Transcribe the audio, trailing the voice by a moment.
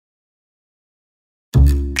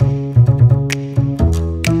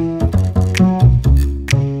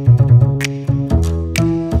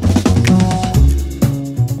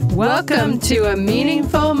to A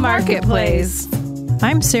Meaningful Marketplace.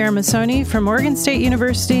 I'm Sarah Massoni from Oregon State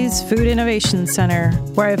University's Food Innovation Center,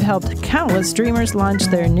 where I've helped countless dreamers launch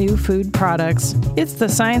their new food products. It's the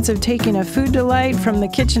science of taking a food delight from the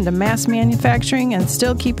kitchen to mass manufacturing and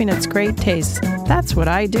still keeping its great taste. That's what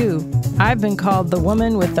I do. I've been called the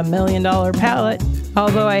woman with the $1 million palate,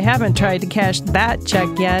 although I haven't tried to cash that check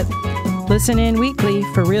yet. Listen in weekly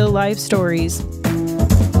for real-life stories.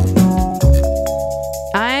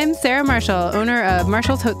 I'm Sarah Marshall, owner of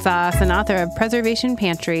Marshall's Hot Sauce and author of Preservation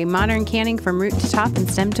Pantry, modern canning from root to top and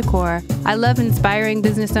stem to core. I love inspiring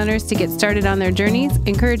business owners to get started on their journeys,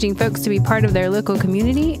 encouraging folks to be part of their local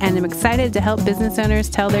community, and I'm excited to help business owners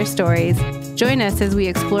tell their stories. Join us as we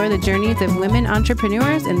explore the journeys of women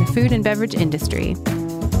entrepreneurs in the food and beverage industry.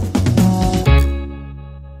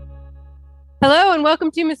 Hello and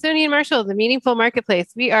welcome to Massoni and Marshall, the Meaningful Marketplace.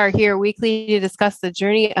 We are here weekly to discuss the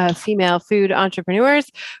journey of female food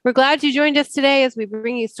entrepreneurs. We're glad you joined us today as we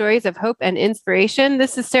bring you stories of hope and inspiration.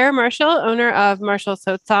 This is Sarah Marshall, owner of Marshall's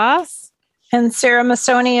Hot Sauce. And Sarah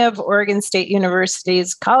Massoni of Oregon State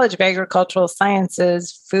University's College of Agricultural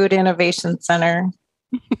Sciences Food Innovation Center.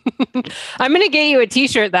 I'm going to get you a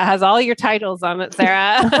t-shirt that has all your titles on it,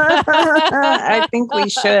 Sarah. I think we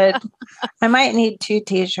should. I might need 2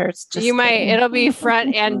 t-shirts. You might. Kidding. It'll be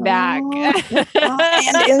front and back.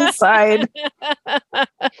 And inside.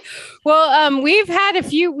 Well, we've had a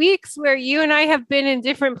few weeks where you and I have been in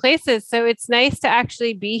different places. So it's nice to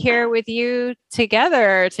actually be here with you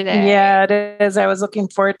together today. Yeah, it is. I was looking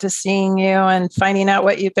forward to seeing you and finding out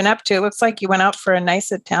what you've been up to. It looks like you went out for a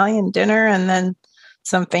nice Italian dinner and then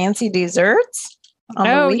some fancy desserts.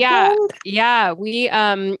 Yeah.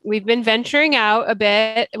 We've been venturing out a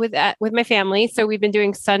bit with my family. So we've been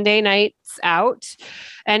doing Sunday nights out,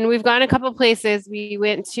 and we've gone a couple places. We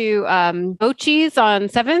went to Bocci's on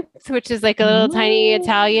 7th, which is like a little tiny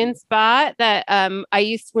Italian spot that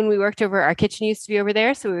when we worked over, our kitchen used to be over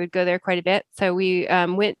there, so we would go there quite a bit. So we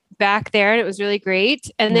went back there, and it was really great.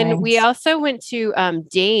 And then we also went to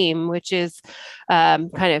Dame, which is kind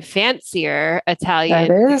of fancier Italian.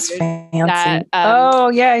 That is fancy.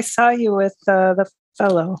 I saw you with the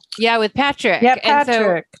fellow. Yeah, with Patrick. Yeah, Patrick.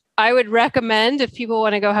 And so I would recommend if people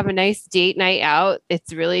want to go have a nice date night out.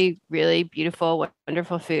 It's really, really beautiful,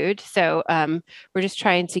 wonderful food. So we're just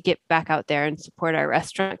trying to get back out there and support our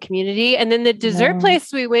restaurant community. And then the dessert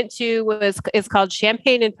place we went to is called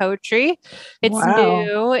Champagne and Poetry. It's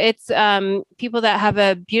new. It's people that have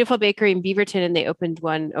a beautiful bakery in Beaverton, and they opened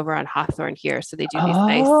one over on Hawthorne here. So they do these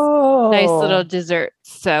nice little desserts.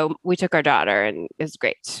 So we took our daughter, and it was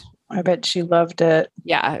great. I bet she loved it.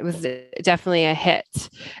 Yeah, it was definitely a hit.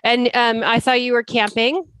 And I saw you were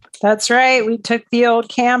camping. That's right. We took the old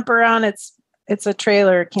camper on it's a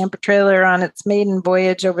camper trailer on its maiden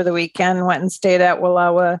voyage over the weekend. Went and stayed at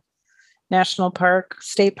Wallowa National Park,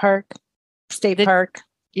 State Park.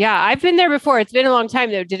 Yeah, I've been there before. It's been a long time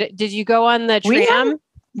though. Did you go on the tram?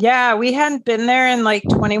 We hadn't been there in like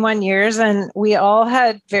 21 years, and we all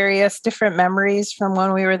had various different memories from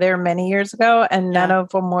when we were there many years ago, and none of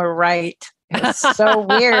them were right. It was so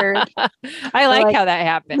weird. I like how that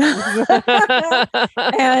happened.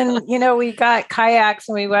 And, we got kayaks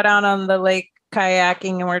and we went out on the lake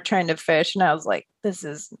kayaking and we're trying to fish. And I was like,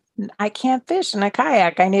 I can't fish in a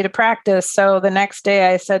kayak. I need to practice. So the next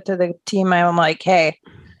day I said to the team, I'm like, hey,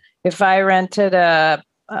 if I rented a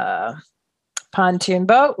pontoon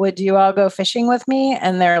boat, would you all go fishing with me?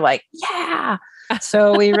 And they're like, yeah.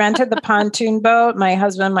 So we rented the pontoon boat. My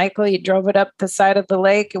husband, Michael, he drove it up the side of the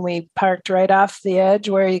lake, and we parked right off the edge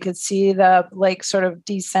where you could see the lake sort of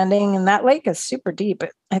descending. And that lake is super deep.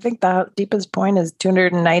 I think the deepest point is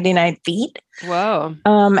 299 feet. Whoa.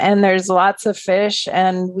 And there's lots of fish,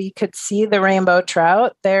 and we could see the rainbow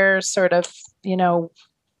trout. They're sort of,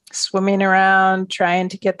 swimming around, trying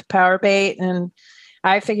to get the power bait. And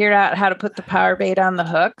I figured out how to put the power bait on the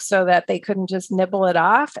hook so that they couldn't just nibble it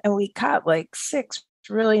off. And we caught like 6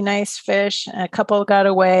 really nice fish. And a couple got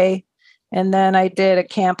away. And then I did a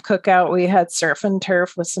camp cookout. We had surf and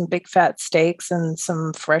turf with some big fat steaks and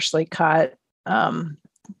some freshly caught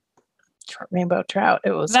rainbow trout.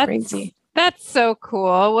 It was crazy. That's so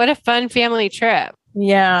cool. What a fun family trip.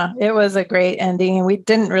 Yeah, it was a great ending. We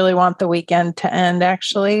didn't really want the weekend to end,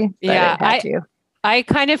 actually. But yeah, it had to. I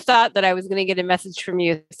kind of thought that I was going to get a message from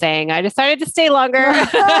you saying I decided to stay longer.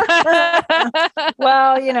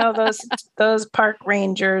 Well, those park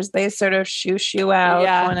rangers, they sort of shoosh you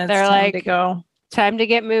out when it's time to go. Time to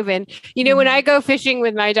get moving. When I go fishing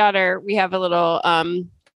with my daughter, we have a little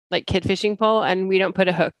like kid fishing pole, and we don't put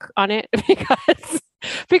a hook on it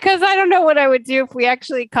because I don't know what I would do if we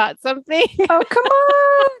actually caught something. Oh, come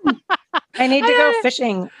on. I need to go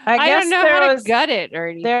fishing. I guess don't know how to gut it or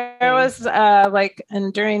anything. there was like,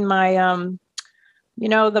 and during my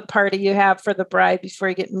the party you have for the bride before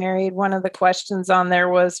you get married, one of the questions on there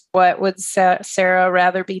was, what would Sarah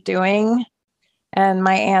rather be doing? And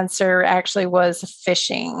my answer actually was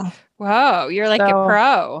fishing. Whoa, you're like a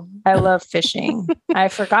pro. I love fishing. I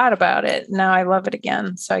forgot about it. Now I love it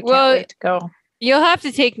again. So I can't wait to go. You'll have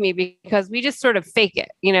to take me because we just sort of fake it,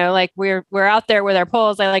 like we're out there with our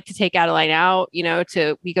poles. I like to take Adeline out,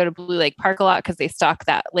 we go to Blue Lake Park a lot because they stock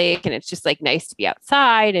that lake and it's just like nice to be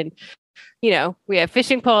outside. And, we have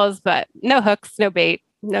fishing poles, but no hooks, no bait,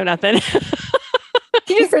 no nothing.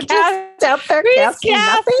 You just cast out there. We just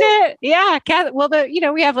cast it. Yeah. Well,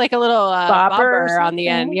 we have like a little bobber on the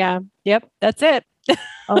end. Yeah. Yep. That's it.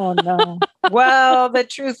 Oh no. Well, the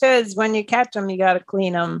truth is when you catch them, you got to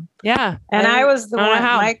clean them. Yeah. And I was the one,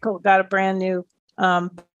 Michael got a brand new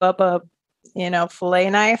Bubba, fillet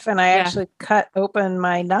knife. And I actually cut open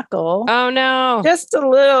my knuckle. Oh no. Just a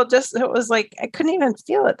little, it was like, I couldn't even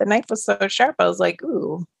feel it. The knife was so sharp. I was like,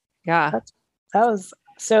 ooh. Yeah. That was,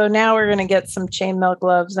 so now we're going to get some chainmail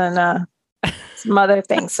gloves and some other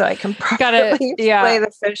things so I can properly play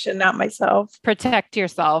the fish and not myself. Protect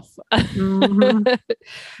yourself. Mm-hmm.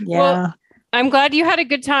 Yeah. Well, I'm glad you had a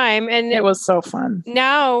good time. And it was so fun.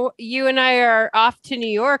 Now you and I are off to New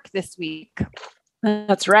York this week.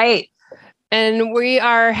 That's right. And we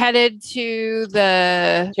are headed to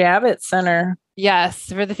the Javits Center. Yes,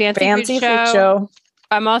 for the Fancy Food Show.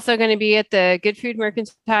 I'm also going to be at the Good Food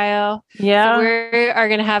Mercantile. Yeah. So we are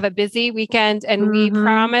going to have a busy weekend and we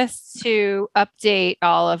promise to update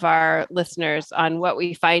all of our listeners on what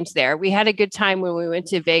we find there. We had a good time when we went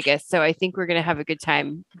to Vegas, so I think we're going to have a good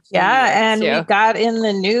time. Yeah. And we got in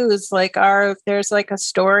the news, there's like a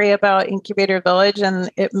story about Incubator Village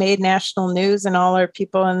and it made national news and all our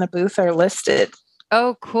people in the booth are listed.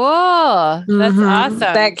 Oh, cool. That's awesome.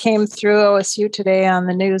 That came through OSU today on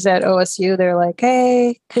the news at OSU. They're like,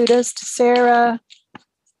 hey, kudos to Sarah.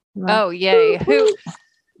 Oh, yay.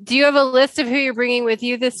 Do you have a list of who you're bringing with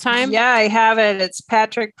you this time? Yeah, I have it. It's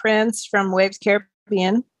Patrick Prince from Waves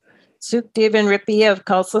Caribbean, Suk Devin Rippey of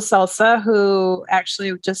Culsa Salsa, who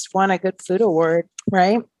actually just won a Good Food Award,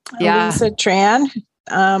 right? Yeah. Lisa Tran,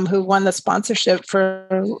 who won the sponsorship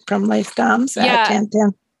from Life Doms at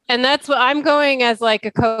 1010. And that's what I'm going as like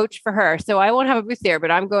a coach for her. So I won't have a booth there,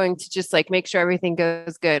 but I'm going to just like make sure everything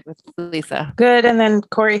goes good with Lisa. Good. And then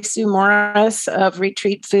Corey Sue Morris of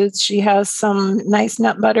Retreat Foods. She has some nice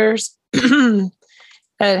nut butters that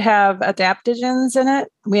have adaptogens in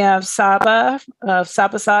it. We have Saba of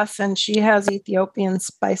Saba Sauce, and she has Ethiopian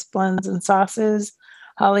spice blends and sauces.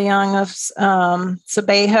 Holly Young of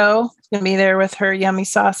Sabeho is going to be there with her yummy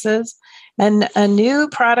sauces. And a new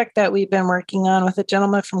product that we've been working on with a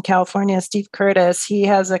gentleman from California, Steve Curtis, he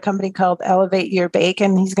has a company called Elevate Your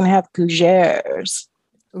Bacon. He's going to have gougères.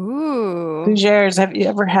 Ooh. Gougères. Have you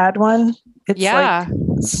ever had one?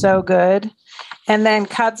 It's so good. And then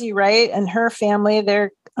Kadzi Wright and her family,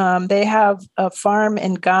 they have a farm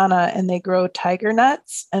in Ghana and they grow tiger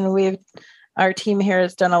nuts. And our team here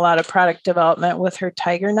has done a lot of product development with her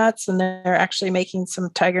tiger nuts. And they're actually making some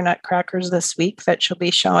tiger nut crackers this week that she'll be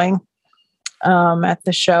showing at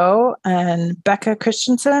the show. And Becca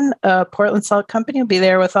Christensen, Portland Salt Company, will be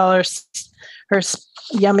there with all her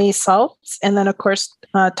yummy salts. And then, of course,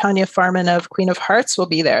 Tanya Farman of Queen of Hearts will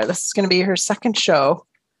be there. This is going to be her second show.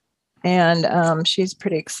 And she's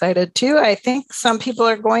pretty excited, too. I think some people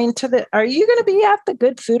are going to are you going to be at the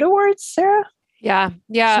Good Food Awards, Sarah? Yeah.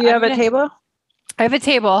 Yeah. Do you have a table? I have a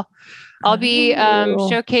table. I'll be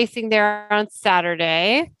showcasing there on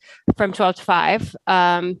Saturday from 12 to 5.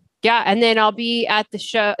 Yeah, and then I'll be at the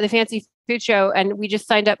show, the Fancy Food Show, and we just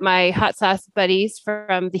signed up my hot sauce buddies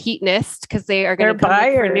from the Heatonist because they are going to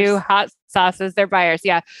come for new hot sauces. They're buyers,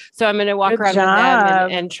 yeah. So I'm going to walk around with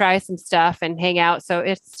them and try some stuff and hang out. So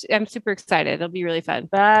I'm super excited. It'll be really fun.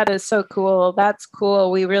 That is so cool. That's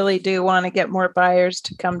cool. We really do want to get more buyers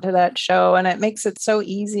to come to that show, and it makes it so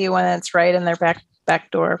easy when it's right in their back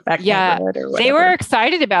neighborhood or whatever. They were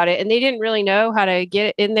excited about it and they didn't really know how to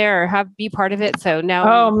get in there or be part of it. So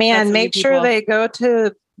now, make sure they go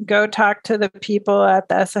talk to the people at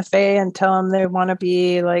the SFA and tell them they want to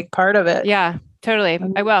be like part of it. Yeah, totally.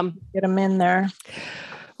 I will get them in there.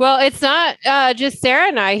 Well, it's not just Sarah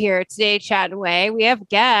and I here today chatting away. We have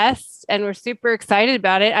guests and we're super excited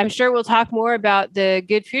about it. I'm sure we'll talk more about the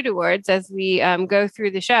Good Food Awards as we go through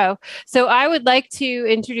the show. So I would like to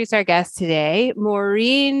introduce our guest today,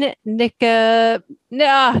 Maureen Nikaido.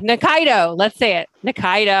 Let's say it.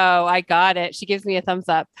 Nikaido. I got it. She gives me a thumbs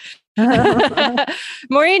up.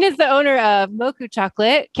 Maureen is the owner of Moku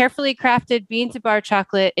Chocolate, carefully crafted bean-to-bar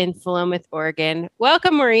chocolate in Philomath, Oregon.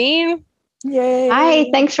 Welcome, Maureen. Yay. Hi,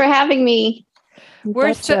 thanks for having me.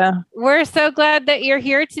 We're so glad that you're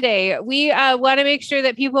here today. We want to make sure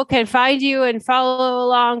that people can find you and follow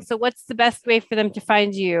along. So what's the best way for them to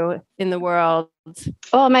find you in the world?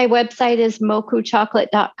 Well, my website is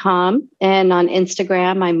mokuchocolate.com, and on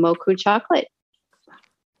Instagram, I'm Moku Chocolate.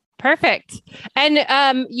 Perfect.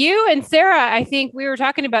 And you and Sarah, I think we were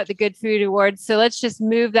talking about the Good Food Awards. So let's just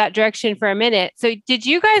move that direction for a minute. So did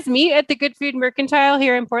you guys meet at the Good Food Mercantile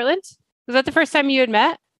here in Portland? Was that the first time you had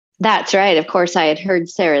met? That's right. Of course, I had heard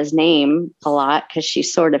Sarah's name a lot because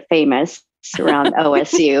she's sort of famous around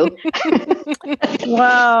OSU.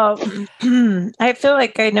 Well, I feel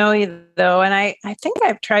like I know you though. And I think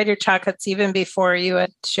I've tried your chocolates even before you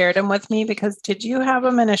had shared them with me, because did you have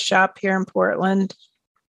them in a shop here in Portland?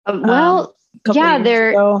 No,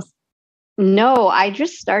 I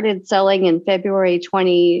just started selling in February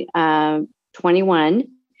 2021.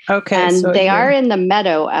 Okay. And so they are in the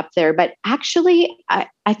meadow up there. But actually, I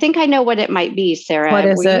think I know what it might be, Sarah. What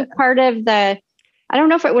is Were it? you part of I don't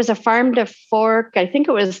know if it was a Farm to Fork. I think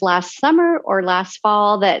it was last summer or last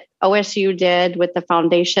fall that OSU did with the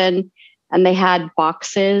foundation. And they had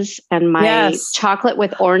boxes, and my chocolate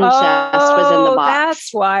with orange zest was in the box.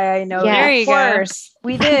 That's why I know. Yeah, there you go.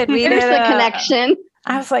 We did. There's the connection.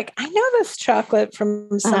 I was like, I know this chocolate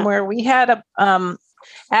from somewhere. We had a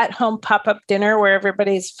at-home pop-up dinner where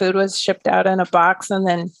everybody's food was shipped out in a box, and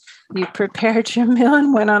then you prepared your meal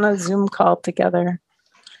and went on a Zoom call together.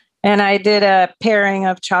 And I did a pairing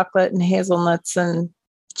of chocolate and hazelnuts and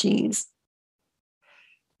cheese.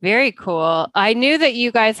 Very cool. I knew that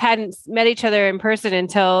you guys hadn't met each other in person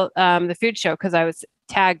until the food show, because I was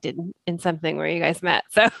tagged in something where you guys met.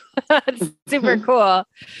 So it's super cool.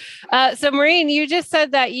 So Maureen, you just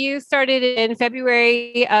said that you started in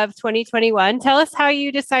February of 2021. Tell us how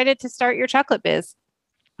you decided to start your chocolate biz.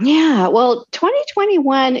 Yeah, well,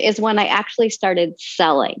 2021 is when I actually started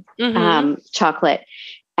selling chocolate.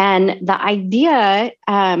 And the idea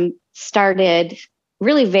started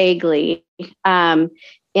really vaguely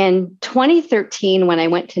in 2013 when I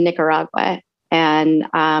went to Nicaragua, and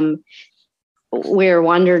we were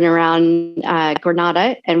wandering around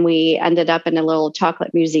Granada, and we ended up in a little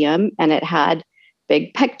chocolate museum, and it had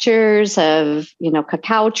big pictures of,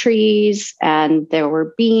 cacao trees, and there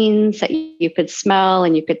were beans that you could smell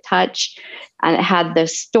and you could touch. And it had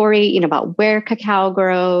this story, about where cacao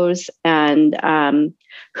grows and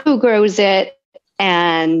who grows it.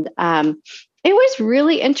 And it was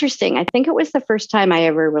really interesting. I think it was the first time I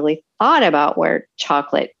ever really thought about where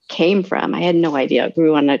chocolate came from. I had no idea it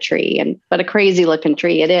grew on a tree, but a crazy looking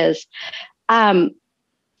tree it is. And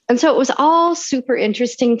so it was all super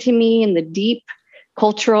interesting to me, and the deep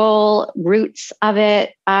cultural roots of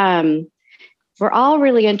it were all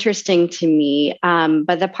really interesting to me.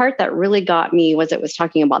 But the part that really got me was it was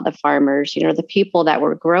talking about the farmers, the people that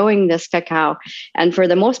were growing this cacao. And for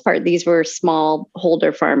the most part, these were small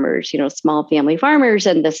holder farmers, small family farmers.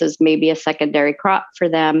 And this is maybe a secondary crop for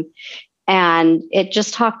them. And it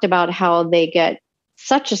just talked about how they get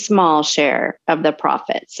such a small share of the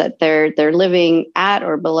profits, that they're living at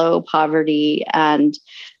or below poverty, and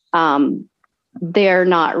they're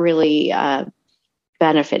not really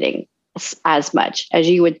benefiting as much as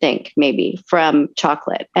you would think maybe from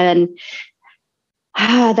chocolate. And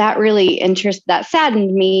that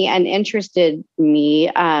saddened me and interested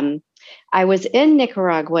me. I was in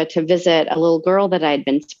Nicaragua to visit a little girl that I'd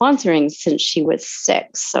been sponsoring since she was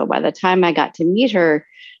 6. So by the time I got to meet her,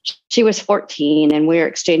 she was 14, and we were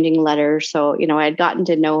exchanging letters. So, I had gotten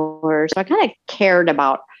to know her. So I kind of cared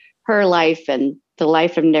about her life and the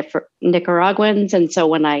life of Nicaraguans. And so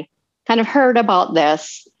when I kind of heard about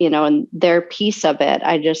this, and their piece of it,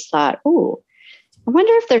 I just thought, oh, I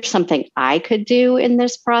wonder if there's something I could do in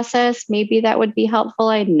this process. Maybe that would be helpful.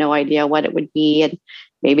 I had no idea what it would be. And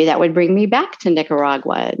maybe that would bring me back to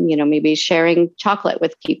Nicaragua, and, maybe sharing chocolate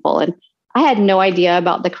with people. And I had no idea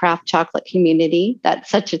about the craft chocolate community, that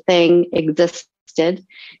such a thing existed.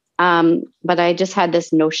 But I just had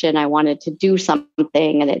this notion I wanted to do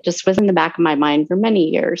something, and it just was in the back of my mind for many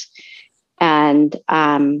years. And,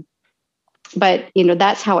 but,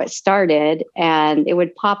 that's how it started, and it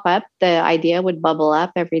would pop up. The idea would bubble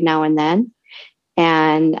up every now and then.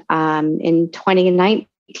 And in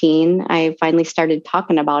 2019, I finally started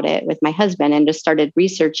talking about it with my husband and just started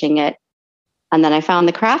researching it. And then I found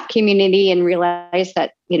the craft community and realized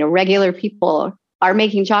that, regular people are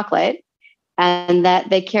making chocolate, and that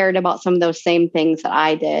they cared about some of those same things that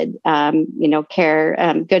I did,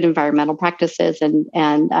 good environmental practices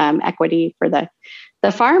and equity for the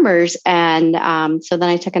the farmers. And so then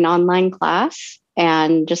I took an online class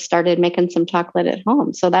and just started making some chocolate at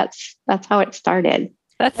home. So that's how it started.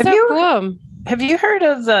 That's so cool. Have you heard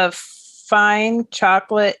of the Fine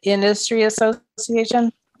Chocolate Industry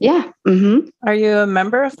Association? Yeah. Mm-hmm. Are you a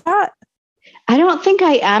member of that? I don't think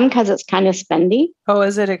I am because it's kind of spendy. Oh,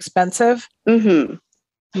 is it expensive? Mm-hmm.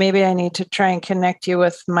 Maybe I need to try and connect you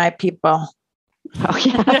with my people. Oh,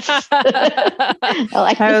 yes. I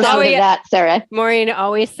like the sound of that, Sarah. Maureen,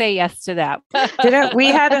 always say yes to that. We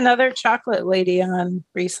had another chocolate lady on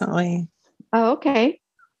recently. Oh, okay.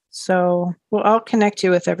 So, well, I'll connect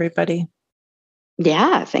you with everybody.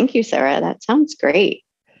 Yeah. Thank you, Sarah. That sounds great.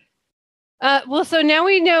 Well, so now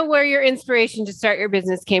we know where your inspiration to start your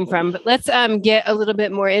business came from, but let's get a little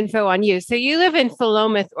bit more info on you. So you live in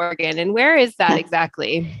Philomath, Oregon, and where is that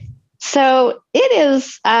exactly? So it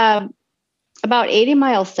is about 80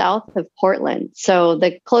 miles south of Portland. So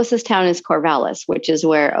the closest town is Corvallis, which is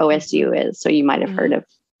where OSU is. So you might have heard of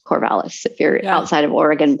Corvallis. If you're outside of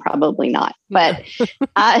Oregon, probably not. But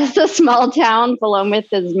it's a small town.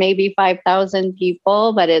 Philomath is maybe 5,000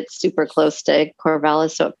 people, but it's super close to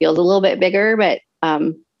Corvallis. So it feels a little bit bigger, but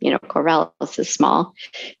Corvallis is small.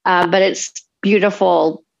 But it's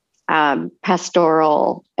beautiful,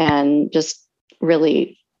 pastoral, and just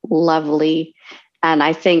really lovely. And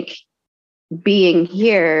I think being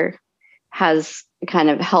here has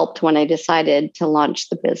kind of helped when I decided to launch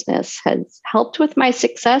the business, has helped with my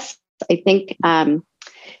success. I think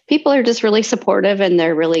people are just really supportive, and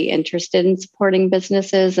they're really interested in supporting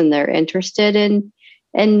businesses, and they're interested in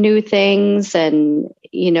new things. And,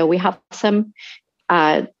 we have some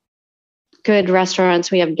good restaurants.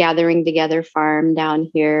 We have Gathering Together Farm down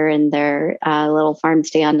here, and their little farm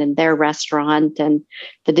stand, and their restaurant, and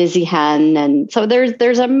the Dizzy Hen. And so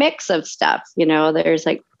there's a mix of stuff, there's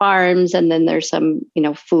like farms, and then there's some,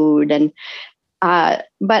 food. And but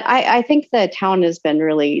I think the town has been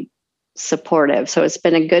really supportive. So it's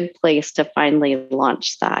been a good place to finally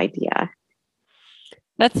launch the idea.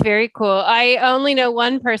 That's very cool. I only know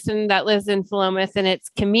one person that lives in Philomath, and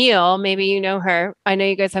it's Camille. Maybe you know her. I know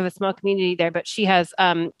you guys have a small community there, but she has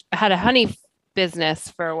had a honey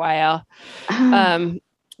business for a while.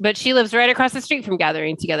 But she lives right across the street from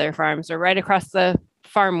Gathering Together Farms, or right across the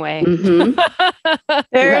farmway. Mm-hmm.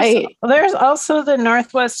 There's also the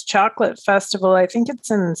Northwest Chocolate Festival. I think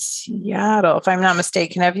it's in Seattle, if I'm not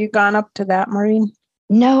mistaken. Have you gone up to that, Maureen?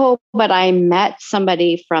 No, but I met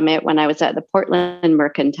somebody from it when I was at the Portland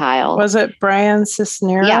Mercantile. Was it Brian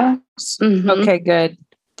Cisneros? Yeah. Mm-hmm. Okay, good.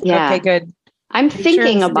 Yeah. Okay, good. I'm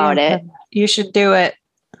thinking about it. You should do it.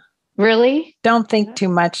 Really? Don't think too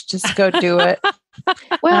much. Just go do it.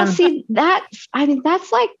 Well, see, that's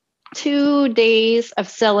like 2 days of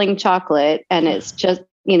selling chocolate, and it's just,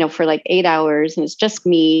 for like 8 hours, and it's just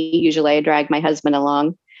me. Usually I drag my husband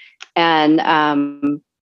along, and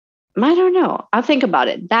I don't know. I'll think about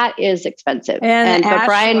it. That is expensive. But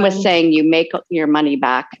Brian was saying you make your money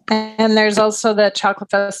back. And there's also the Chocolate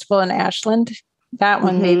Festival in Ashland. That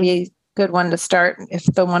one may be a good one to start if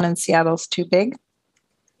the one in Seattle's too big.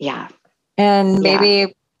 Yeah. And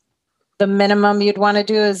maybe the minimum you'd want to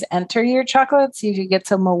do is enter your chocolate, see if you get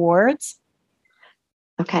some awards.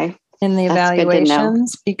 Okay. In the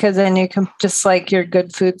evaluations, because then you can, just like your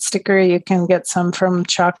good food sticker, you can get some from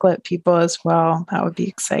chocolate people as well. That would be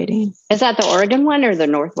exciting. Is that the Oregon one or the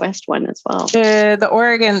Northwest one as well? The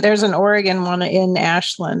Oregon, there's an Oregon one in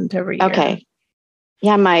Ashland every year. Okay.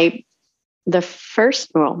 Yeah, my first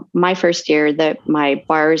year that my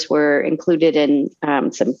bars were included in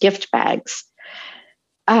some gift bags.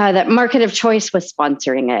 That Market of Choice was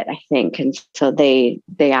sponsoring it, I think. And so they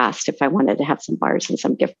asked if I wanted to have some bars and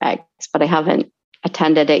some gift bags, but I haven't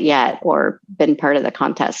attended it yet or been part of the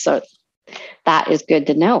contest. So that is good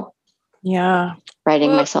to know. Yeah.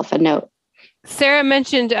 Writing myself a note. Sarah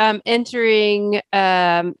mentioned entering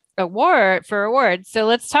awards. So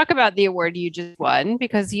let's talk about the award you just won,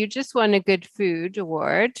 because you just won a Good Food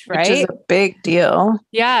Award, right? Which is a big deal.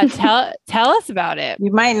 Yeah. Tell us about it.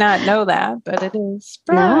 You might not know that, but it is.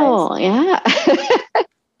 No, yeah.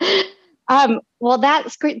 Well,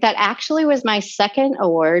 that's great. That actually was my second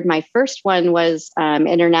award. My first one was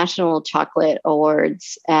International Chocolate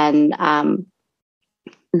Awards. And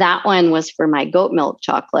that one was for my goat milk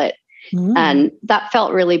chocolate. And that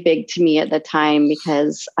felt really big to me at the time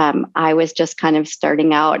because I was just kind of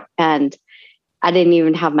starting out, and I didn't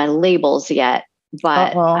even have my labels yet,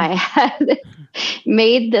 but I had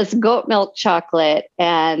made this goat milk chocolate.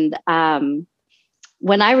 And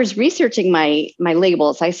when I was researching my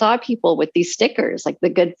labels, I saw people with these stickers, like the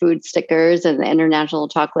Good Food stickers and the International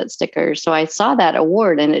Chocolate stickers. So I saw that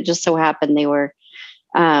award, and it just so happened they were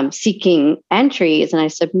seeking entries, and I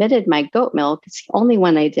submitted my goat milk. It's the only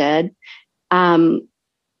one I did.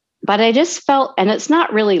 But I just felt, and it's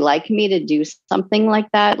not really like me to do something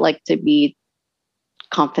like that, like to be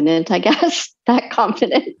confident, I guess, that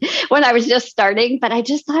confident when I was just starting, but I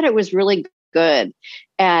just thought it was really good.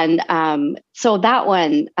 And so that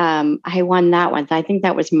one, I won that one. I think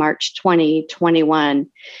that was March 2021.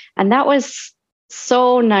 And that was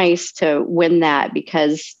so nice to win that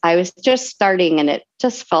because I was just starting and it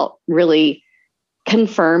just felt really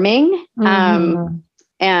confirming. So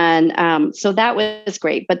that was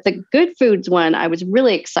great. But the Good Foods one, I was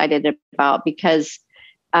really excited about because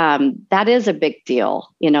that is a big deal.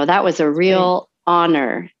 That was a real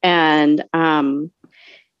honor. And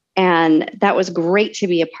that was great to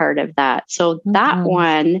be a part of that. So that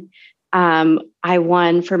one, I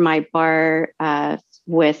won for my bar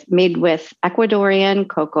made with Ecuadorian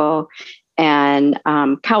cocoa and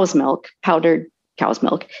cow's milk, powdered cow's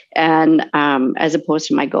milk, and as opposed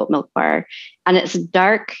to my goat milk bar. And it's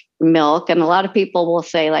dark milk. And a lot of people will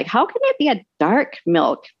say, like, how can it be a dark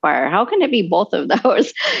milk bar? How can it be both of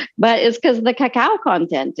those? But it's because the cacao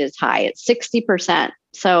content is high. It's 60%.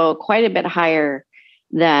 So quite a bit higher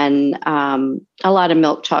than a lot of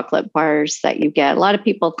milk chocolate bars that you get. A lot of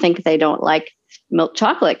people think they don't like milk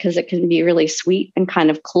chocolate because it can be really sweet and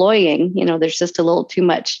kind of cloying. There's just a little too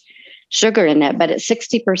much sugar in it, but at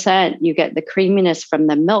 60%, you get the creaminess from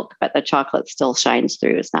the milk, but the chocolate still shines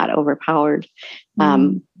through. It's not overpowered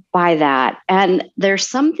by that. And there's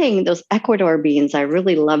something, those Ecuador beans, I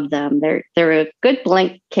really love them. They're a good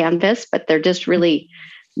blank canvas, but they're just really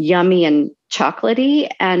yummy and chocolatey.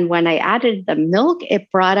 And when I added the milk,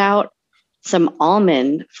 it brought out some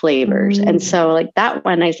almond flavors. And so like that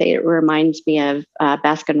one, I say it reminds me of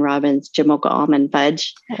Baskin Robbins Jamocha almond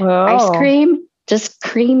fudge ice cream. Just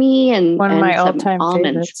creamy and one of my all-time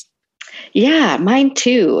favorites. Yeah, mine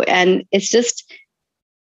too. And it's just,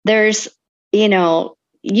 there's,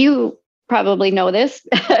 you probably know this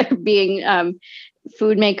being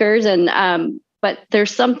food makers and, but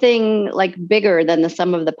there's something like bigger than the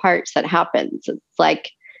sum of the parts that happens. It's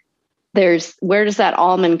like, where does that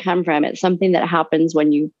almond come from? It's something that happens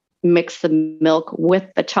when you mix the milk with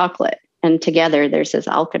the chocolate and together there's this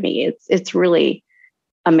alchemy. It's really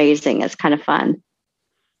amazing. It's kind of fun.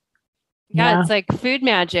 Yeah, it's like food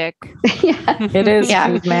magic. Yeah, it is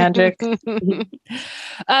food magic.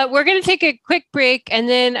 We're going to take a quick break and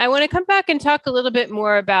then I want to come back and talk a little bit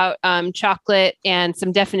more about chocolate and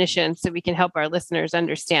some definitions so we can help our listeners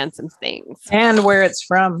understand some things. And where it's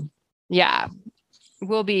from. Yeah,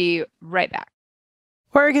 we'll be right back.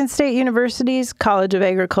 Oregon State University's College of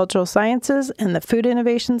Agricultural Sciences and the Food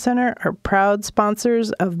Innovation Center are proud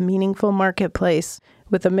sponsors of Meaningful Marketplace.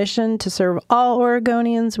 With a mission to serve all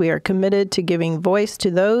Oregonians, we are committed to giving voice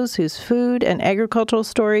to those whose food and agricultural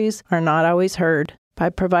stories are not always heard. By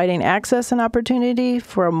providing access and opportunity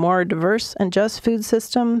for a more diverse and just food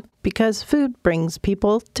system, because food brings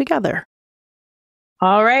people together.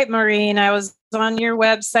 All right, Maureen, I was on your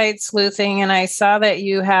website sleuthing and I saw that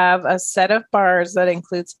you have a set of bars that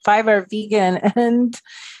includes 5 are vegan and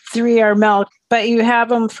 3 are milk, but you have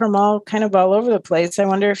them from all over the place. I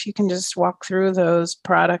wonder if you can just walk through those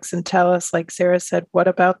products and tell us, like Sarah said, what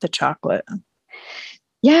about the chocolate?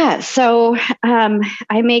 Yeah, so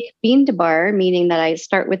I make bean to bar, meaning that I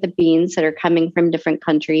start with the beans that are coming from different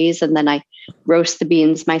countries, and then I roast the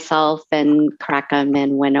beans myself and crack them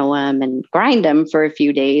and winnow them and grind them for a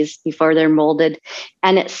few days before they're molded.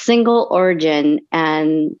 And it's single origin.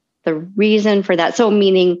 And the reason for that, so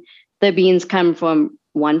meaning the beans come from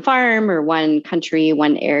one farm or one country,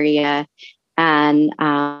 one area. And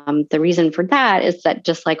the reason for that is that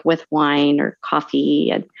just like with wine or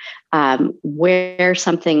coffee and where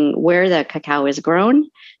the cacao is grown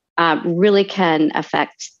really can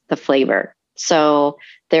affect the flavor. So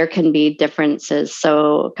there can be differences.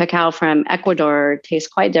 So cacao from Ecuador tastes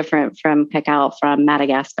quite different from cacao from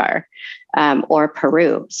Madagascar or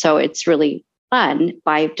Peru. So it's really fun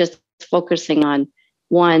by just focusing on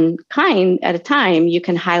one kind at a time, you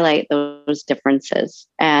can highlight those differences.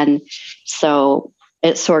 And so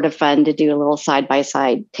it's sort of fun to do a little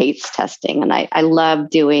side-by-side taste testing. And I love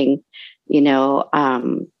doing,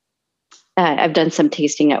 I've done some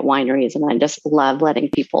tasting at wineries and I just love letting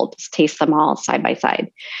people just taste them all side by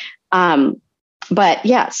side. But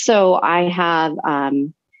yeah, so I have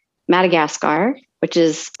Madagascar, which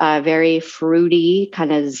is a very fruity,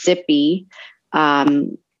 kind of zippy,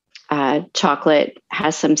 chocolate,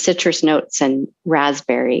 has some citrus notes and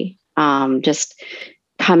raspberry, just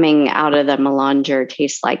coming out of the melanger,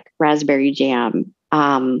 tastes like raspberry jam.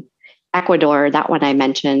 Ecuador, that one I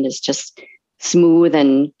mentioned, is just smooth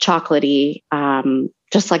and chocolatey,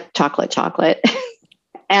 just like chocolate.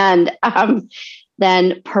 And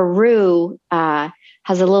then Peru has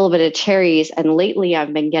a little bit of cherries. And lately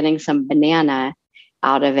I've been getting some banana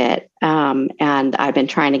out of it. And I've been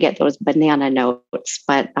trying to get those banana notes,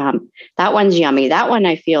 but that one's yummy. That one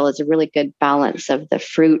I feel is a really good balance of the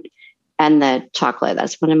fruit and the chocolate.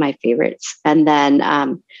 That's one of my favorites. And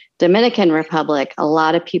then Dominican Republic, a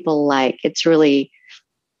lot of people like. It's really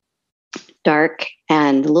dark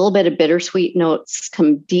and a little bit of bittersweet notes,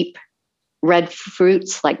 some deep red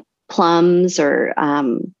fruits like plums or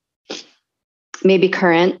maybe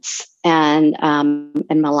currants and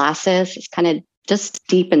molasses. It's kind of just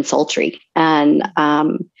deep and sultry. And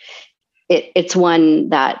it's one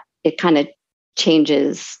that it kind of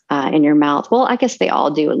changes in your mouth. Well, I guess they all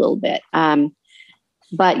do a little bit.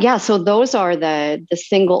 But yeah, so those are the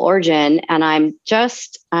single origin. And I'm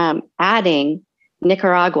just adding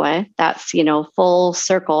Nicaragua. That's, full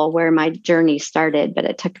circle where my journey started, but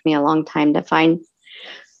it took me a long time to find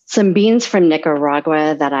some beans from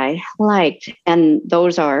Nicaragua that I liked. And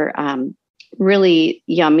those are really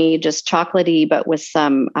yummy, just chocolatey, but with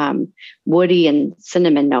some woody and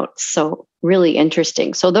cinnamon notes. So really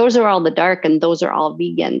interesting. So those are all the dark, and those are all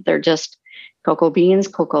vegan. They're just cocoa beans,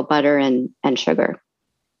 cocoa butter, and sugar.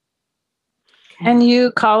 And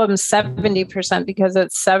you call them 70% because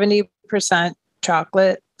it's 70%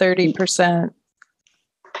 chocolate, 30%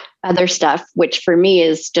 other stuff, which for me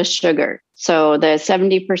is just sugar. So the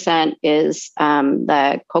 70% is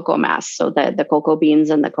the cocoa mass, so the cocoa beans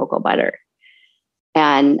and the cocoa butter.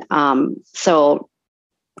 And so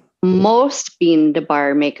most bean to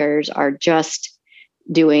bar makers are just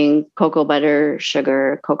doing cocoa butter,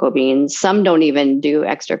 sugar, cocoa beans. Some don't even do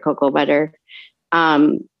extra cocoa butter.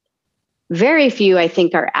 Very few, I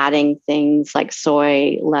think, are adding things like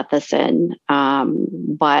soy, lecithin.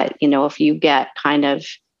 But, if you get kind of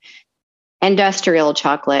industrial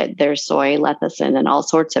chocolate, there's soy, lecithin, and all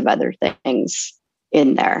sorts of other things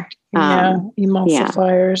in there.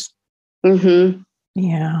 Emulsifiers. Yeah. Mm-hmm.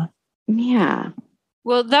 Yeah. Yeah.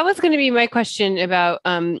 Well, that was going to be my question about,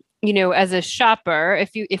 as a shopper,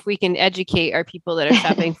 if we can educate our people that are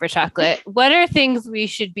shopping for chocolate, what are things we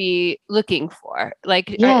should be looking for?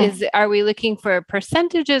 Like, are we looking for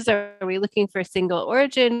percentages? Are we looking for single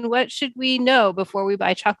origin? What should we know before we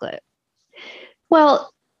buy chocolate?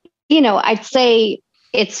 Well, I'd say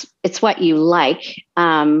it's what you like.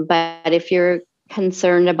 But if you're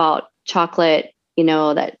concerned about chocolate,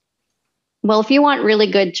 if you want really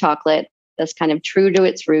good chocolate that's kind of true to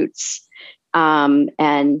its roots, and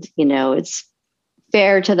it's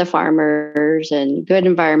fair to the farmers and good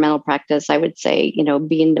environmental practice, I would say,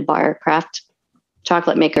 bean to bar craft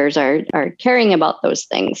chocolate makers are caring about those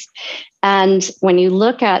things. And when you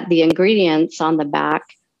look at the ingredients on the back,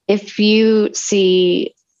 if you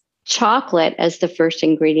see chocolate as the first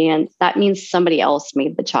ingredient, that means somebody else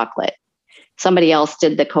made the chocolate. Somebody else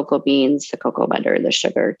did the cocoa beans, the cocoa butter, the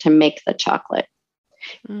sugar to make the chocolate.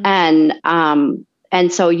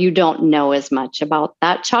 And so you don't know as much about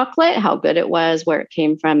that chocolate, how good it was, where it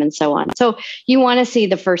came from, and so on. So you want to see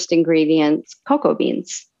the first ingredients, cocoa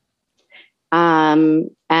beans.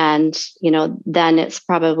 And, then it's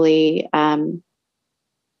probably,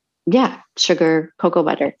 sugar, cocoa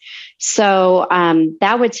butter. So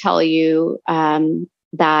that would tell you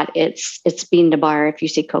that it's bean to bar if you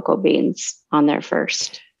see cocoa beans on there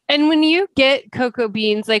first. And when you get cocoa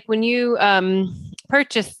beans, like when you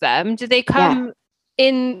purchase them, do they come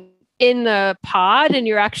in the pod and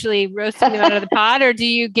you're actually roasting them out of the pod, or do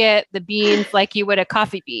you get the beans like you would a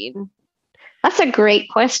coffee bean? That's a great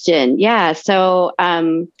question. Yeah. So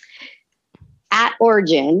at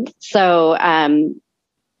origin, so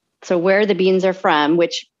where the beans are from,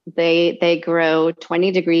 which they grow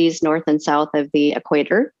 20 degrees north and south of the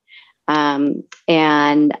equator.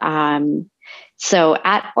 So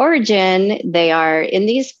at origin, they are in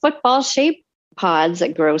these football shaped pods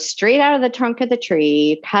that grow straight out of the trunk of the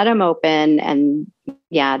tree. Cut them open, and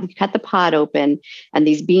you cut the pod open, and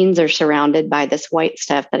these beans are surrounded by this white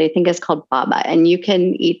stuff that I think is called baba. And you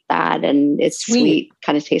can eat that, and it's sweet,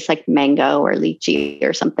 kind of tastes like mango or lychee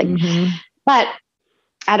or something. Mm-hmm. But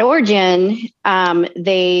at origin,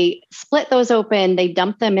 they split those open. They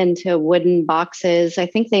dump them into wooden boxes. I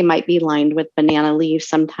think they might be lined with banana leaves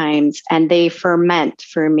sometimes, and they ferment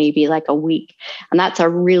for maybe like a week. And that's a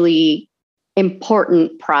really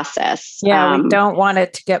important process. Yeah, we don't want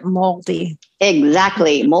it to get moldy.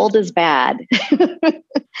 Exactly. Mold is bad.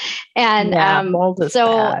 And mold is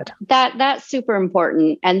bad. That's super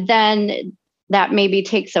important. And then that maybe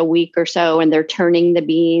takes a week or so, and they're turning the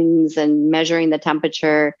beans and measuring the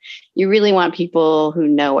temperature. You really want people who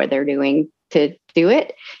know what they're doing to do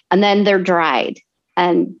it. And then they're dried.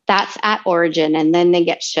 And that's at origin. And then they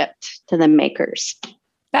get shipped to the makers.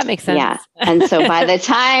 That makes sense. Yeah. And so by the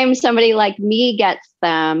time somebody like me gets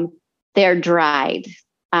them, they're dried.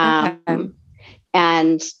 Okay.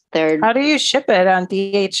 And they're... How do you ship it, on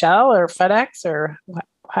DHL or FedEx, or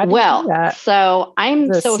how do you do that? So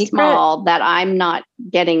I'm so secret? small that I'm not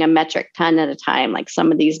getting a metric ton at a time like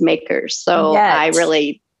some of these makers. So I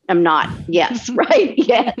really am not. Yes, right.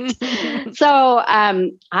 Yet. So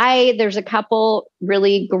there's a couple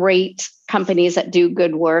really great companies that do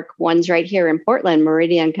good work. One's right here in Portland,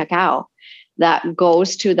 Meridian Cacao, that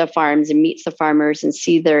goes to the farms and meets the farmers and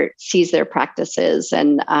sees their practices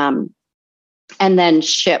and then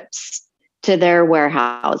ships to their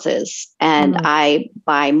warehouses. And I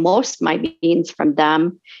buy most of my beans from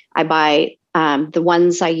them. I buy the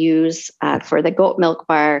ones I use for the goat milk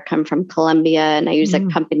bar come from Colombia, and I use a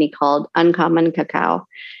company called Uncommon Cacao.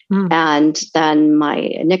 And then my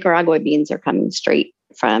Nicaragua beans are coming straight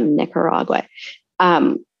from Nicaragua.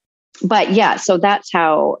 But yeah, so that's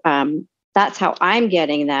how I'm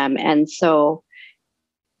getting them. And so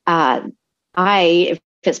if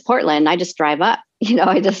it's Portland, I just drive up.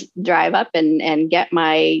 I just drive up and get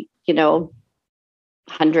my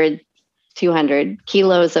 100, 200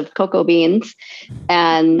 kilos of cocoa beans,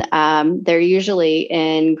 and they're usually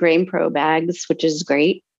in Grain Pro bags, which is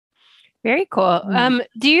great. Very cool.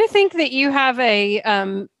 Do you think that you have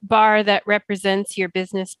a bar that represents your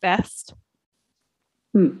business best?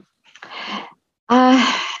 I'm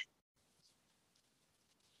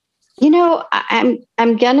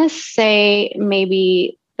gonna say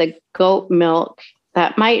maybe the goat milk.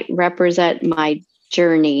 That might represent my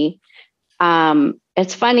journey.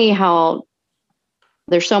 It's funny how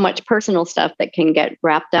there's so much personal stuff that can get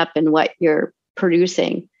wrapped up in what you're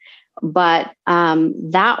producing. But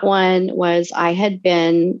that one was,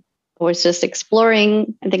 was just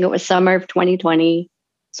exploring. I think it was summer of 2020.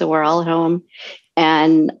 So we're all at home.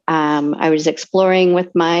 And I was exploring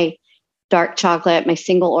with my dark chocolate, my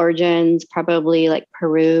single origins, probably like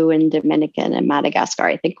Peru and Dominican and Madagascar,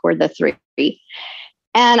 I think were the three.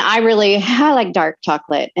 And I like dark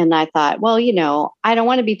chocolate. And I thought, well, I don't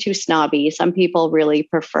want to be too snobby. Some people really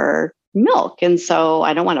prefer milk. And so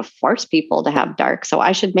I don't want to force people to have dark. So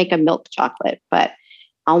I should make a milk chocolate, but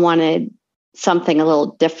I wanted something a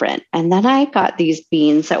little different. And then I got these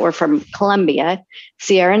beans that were from Colombia,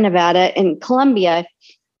 Sierra Nevada in Colombia.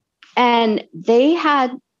 And they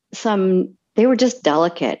were just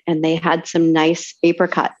delicate, and they had some nice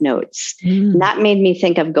apricot notes. And that made me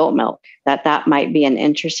think of goat milk, that might be an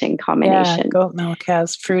interesting combination. Yeah, goat milk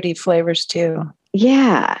has fruity flavors too.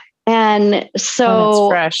 Yeah. And so when it's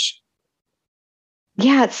fresh.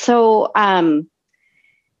 Yeah. So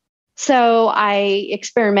I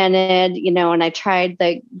experimented, and I tried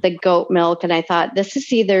the goat milk, and I thought this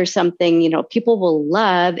is either something, people will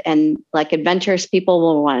love, and like adventurous people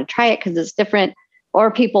will want to try it because it's different, or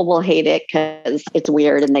people will hate it because it's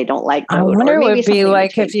weird and they don't like goat. I wonder what it would be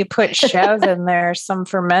like if you put chev in there, some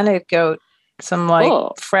fermented goat, some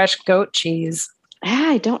fresh goat cheese.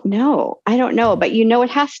 I don't know. But it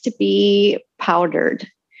has to be powdered.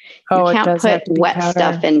 Oh, you can't it does put have to be wet powdered.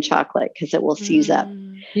 stuff in chocolate because it will seize up.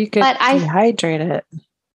 You could dehydrate it.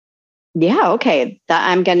 Yeah, okay.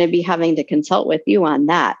 I'm going to be having to consult with you on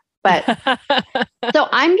that. But so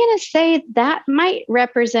I'm going to say that might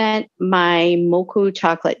represent my Moku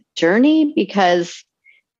chocolate journey, because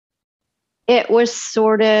it was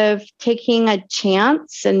sort of taking a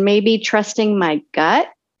chance and maybe trusting my gut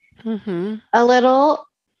a little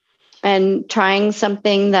and trying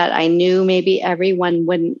something that I knew maybe everyone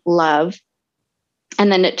wouldn't love.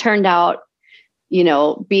 And then it turned out,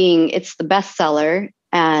 it's the bestseller,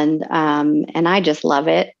 and I just love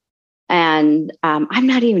it. And I'm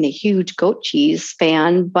not even a huge goat cheese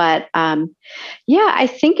fan, but I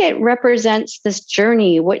think it represents this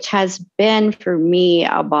journey, which has been for me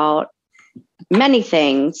about many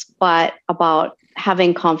things, but about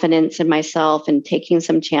having confidence in myself and taking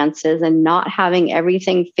some chances and not having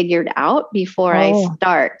everything figured out before I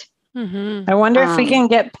start. I wonder if we can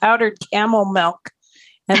get powdered camel milk.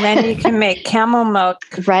 And then you can make camel milk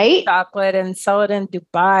chocolate and sell it in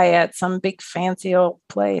Dubai at some big fancy old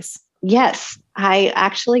place. Yes.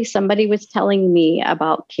 Somebody was telling me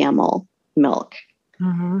about camel milk.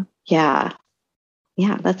 Yeah.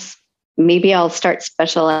 Maybe I'll start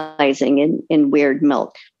specializing in weird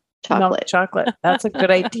milk chocolate. Milk chocolate. That's a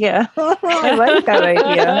good idea. I like that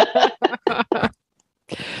idea.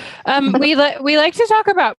 We like to talk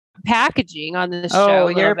about packaging on this show. Oh,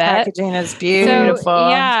 your packaging is beautiful.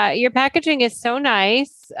 So, your packaging is so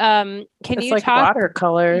nice. Can you talk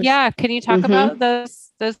watercolors? Yeah, can you talk about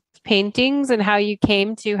those paintings and how you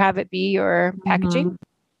came to have it be your packaging?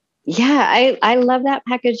 Yeah, I love that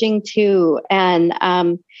packaging too. And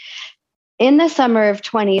in the summer of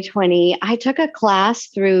 2020, I took a class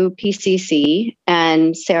through PCC.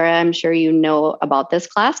 And Sarah, I'm sure you know about this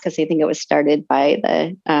class because I think it was started by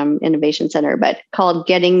the Innovation Center, but called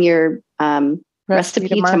Getting Your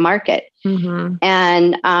Recipe to Market.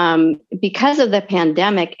 And because of the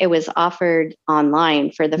pandemic, it was offered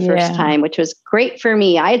online for the first time, which was great for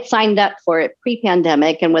me. I had signed up for it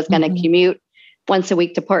pre-pandemic and was going to commute once a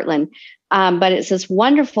week to Portland. But it's this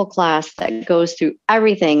wonderful class that goes through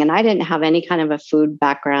everything. And I didn't have any kind of a food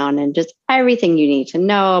background, and just everything you need to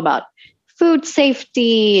know about food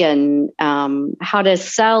safety and how to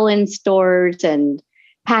sell in stores and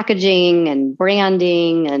packaging and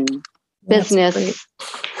branding and business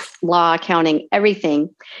law, accounting, everything.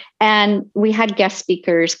 And we had guest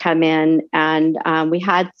speakers come in, and we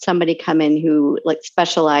had somebody come in who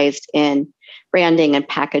specialized in branding and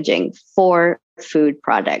packaging for food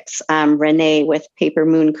products, Renee with Paper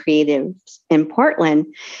Moon Creatives in Portland.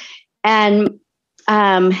 And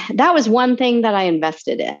that was one thing that I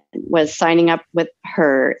invested in, was signing up with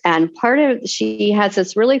her. And she has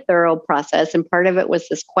this really thorough process, and part of it was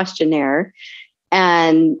this questionnaire.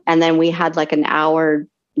 And then we had an hour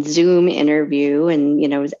Zoom interview, and,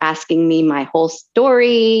 was asking me my whole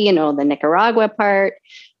story, the Nicaragua part.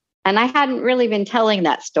 And I hadn't really been telling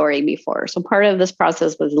that story before. So part of this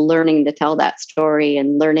process was learning to tell that story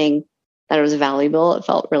and learning that it was valuable. It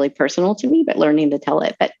felt really personal to me, but learning to tell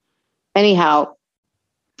it. But anyhow,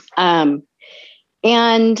 and,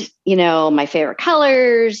 my favorite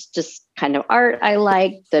colors, just kind of art I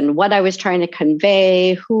liked, and what I was trying to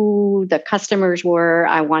convey, who the customers were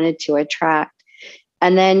I wanted to attract.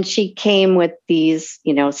 And then she came with these,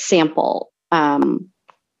 sample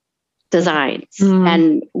designs.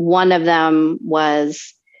 And one of them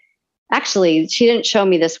was, actually, she didn't show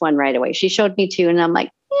me this one right away. She showed me two, and I'm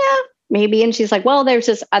like, yeah, maybe. And she's like, well, there's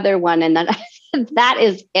this other one. And then that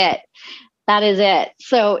is it. That is it.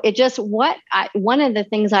 So it just, one of the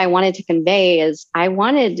things I wanted to convey is I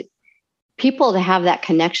wanted people to have that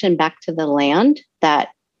connection back to the land that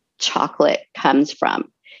chocolate comes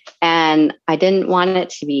from. And I didn't want it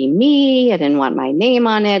to be me. I didn't want my name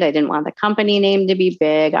on it. I didn't want the company name to be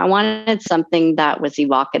big. I wanted something that was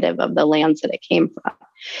evocative of the lands that it came from.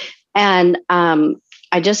 And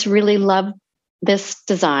I just really loved this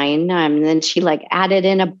design. And then she added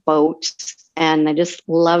in a boat. And I just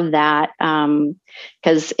love that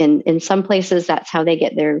because in some places, that's how they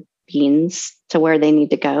get their beans to where they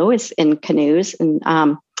need to go, is in canoes.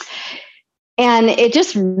 And it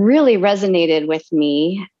just really resonated with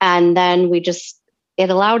me. And then it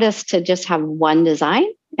allowed us to just have one design,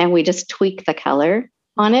 and we just tweak the color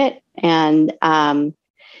on it. And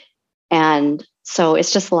so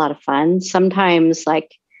it's just a lot of fun. Sometimes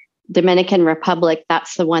Dominican Republic,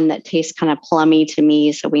 that's the one that tastes kind of plummy to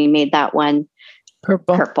me. So we made that one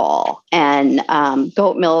purple, and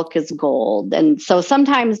goat milk is gold. And so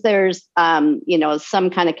sometimes there's, some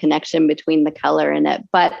kind of connection between the color in it.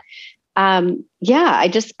 But I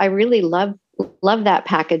really love that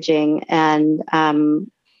packaging, and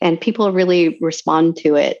people really respond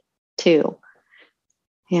to it too.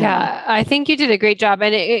 Yeah, I think you did a great job,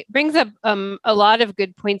 and it brings up a lot of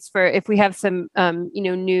good points for if we have some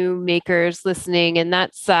new makers listening, and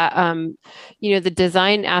that's the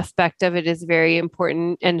design aspect of it is very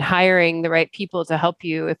important, and hiring the right people to help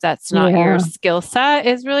you if that's not your skill set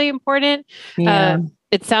is really important.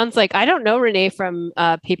 It sounds like, I don't know Renee from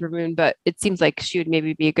Paper Moon, but it seems like she would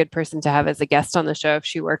maybe be a good person to have as a guest on the show if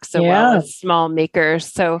she works so well with small makers.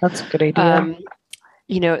 So that's a good idea.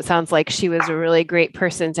 It sounds like she was a really great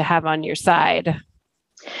person to have on your side.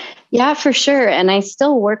 Yeah, for sure. And I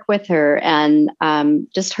still work with her, and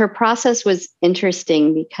just her process was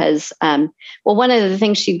interesting because, one of the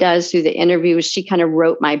things she does through the interview is she kind of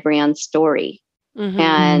wrote my brand story.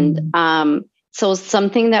 And so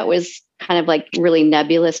something that was kind of really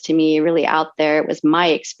nebulous to me, really out there, it was my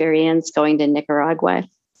experience going to Nicaragua.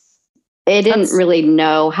 They didn't really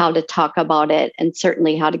know how to talk about it, and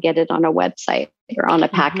certainly how to get it on a website or on a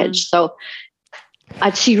package. So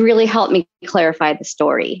she really helped me clarify the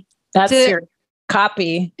story. That's your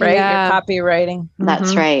copy, right? Yeah. Your copywriting.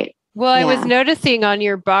 That's right. Well, I was noticing on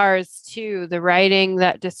your bars too, the writing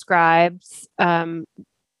that describes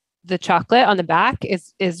the chocolate on the back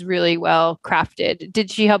is really well crafted.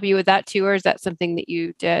 Did she help you with that too, or is that something that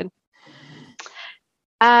you did?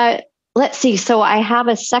 Let's see. So I have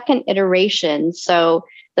a second iteration. So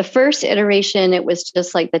the first iteration, it was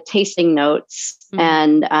just the tasting notes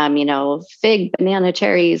and, fig, banana,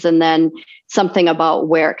 cherries, and then something about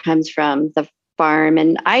where it comes from, the farm,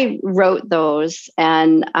 and I wrote those.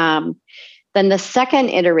 And then the second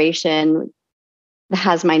iteration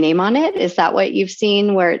has my name on it. Is that what you've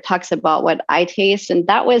seen, where it talks about what I taste? And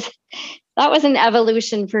that was an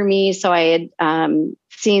evolution for me. So I had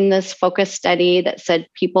seen this focus study that said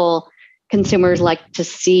consumers like to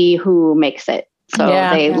see who makes it. So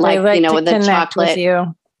they like the chocolate,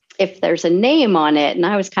 if there's a name on it. And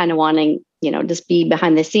I was kind of wanting, just be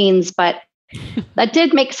behind the scenes, but that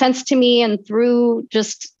did make sense to me. And through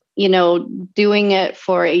just, doing it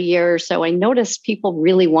for a year or so, I noticed people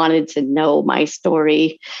really wanted to know my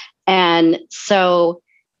story. And so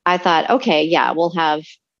I thought, okay, yeah, we'll have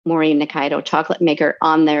Maureen Nikaido chocolate maker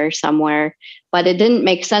on there somewhere, but it didn't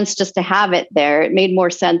make sense just to have it there. It made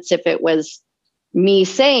more sense if it was me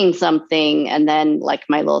saying something and then like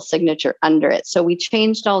my little signature under it. So we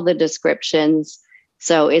changed all the descriptions.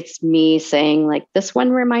 So it's me saying like, this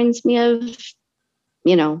one reminds me of,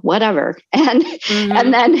 whatever. And,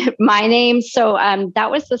 and then my name. So that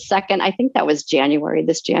was the second, I think that was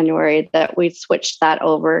this January that we switched that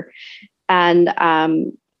over. And that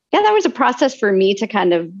was a process for me to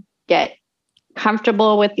kind of get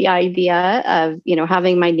comfortable with the idea of,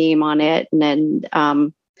 having my name on it. And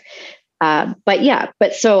then,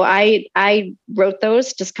 but so I wrote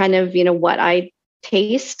those just kind of, what I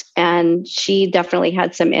taste, and she definitely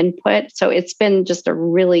had some input. So it's been just a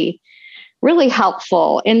really, really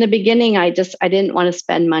helpful. In the beginning, I didn't want to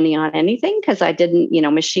spend money on anything because I didn't,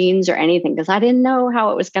 machines or anything, because I didn't know how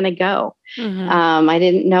it was going to go. I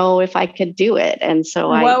didn't know if I could do it. And so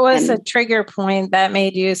what was the trigger point that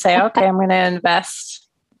made you say, okay, I'm going to invest?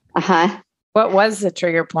 What was the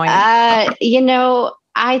trigger point?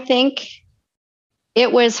 I think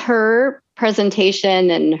it was her presentation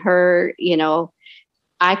and her,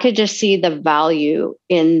 I could just see the value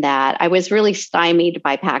in that. I was really stymied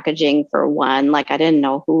by packaging, for one. Like, I didn't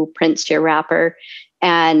know who prints your wrapper.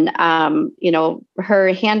 And,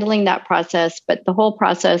 her handling that process, but the whole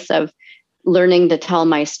process of learning to tell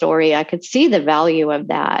my story, I could see the value of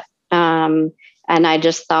that. And I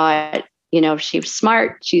just thought, she's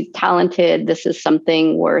smart, she's talented. This is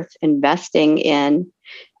something worth investing in.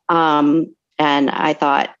 And I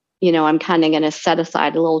thought, I'm kind of going to set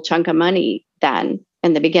aside a little chunk of money then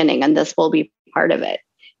in the beginning, and this will be part of it.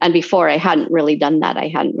 And before, I hadn't really done that. I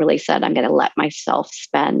hadn't really said, I'm going to let myself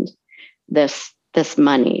spend this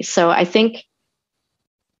money. So I think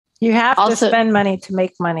you have to spend money to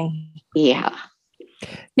make money. Yeah.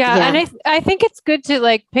 And I think it's good to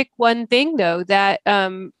like pick one thing though that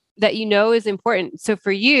is important. So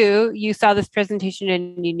for you saw this presentation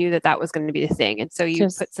and you knew that was going to be the thing. And so you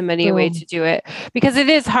put some money away to do it, because it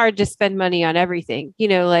is hard to spend money on everything.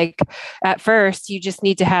 Like at first you just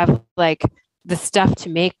need to have like the stuff to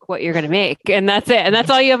make what you're going to make, and that's it. And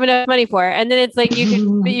that's all you have enough money for. And then it's like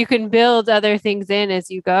you can build other things in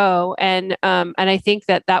as you go. And I think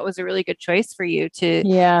that was a really good choice for you to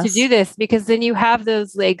do this, because then you have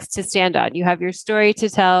those legs to stand on. You have your story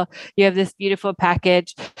to tell. You have this beautiful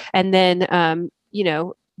package, and then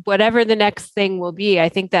whatever the next thing will be, I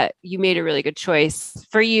think that you made a really good choice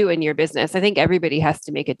for you and your business. I think everybody has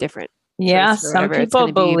to make it different. Yeah, some people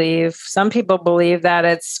believe that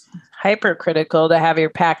it's hypercritical to have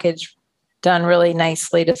your package done really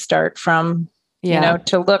nicely to start from,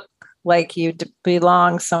 to look like you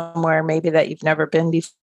belong somewhere maybe that you've never been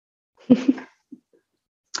before.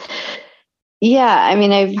 Yeah, I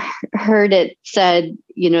mean, I've heard it said,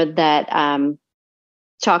 that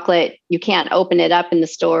chocolate, you can't open it up in the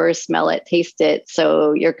store, smell it, taste it.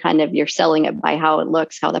 So you're selling it by how it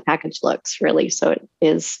looks, how the package looks, really. So it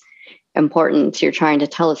is important. You're trying to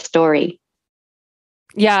tell a story.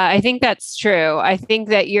 Yeah, I think that's true. I think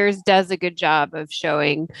that yours does a good job of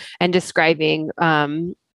showing and describing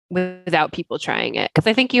without people trying it. Because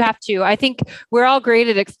I think you have to. I think we're all great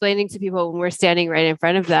at explaining to people when we're standing right in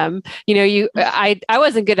front of them. I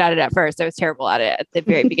wasn't good at it at first. I was terrible at it at the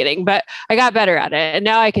very beginning, but I got better at it, and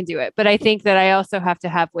now I can do it. But I think that I also have to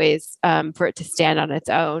have ways for it to stand on its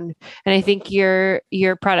own. And I think your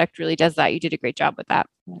product really does that. You did a great job with that.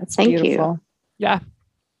 That's beautiful. Yeah.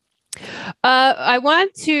 I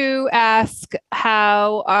want to ask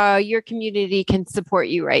how your community can support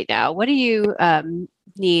you right now. What do you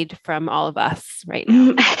need from all of us right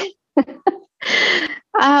now?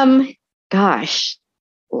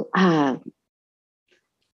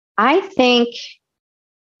 I think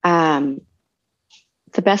the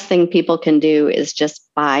best thing people can do is just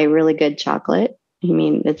buy really good chocolate. I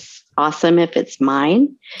mean, it's awesome if it's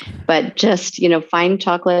mine, but just, find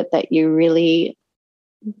chocolate that you really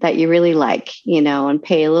like, and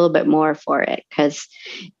pay a little bit more for it, because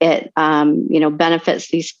it,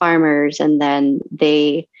 benefits these farmers, and then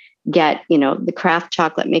they get, the craft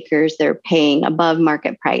chocolate makers, they're paying above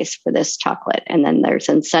market price for this chocolate. And then there's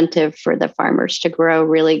incentive for the farmers to grow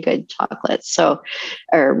really good chocolate.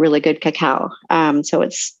 Or really good cacao. So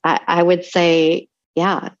I would say,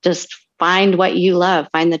 just find what you love,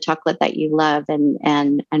 find the chocolate that you love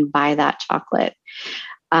and buy that chocolate.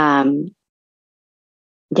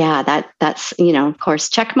 That's, of course,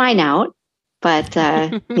 check mine out, but,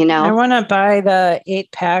 I want to buy the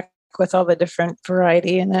 8-pack with all the different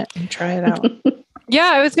variety in it and try it out.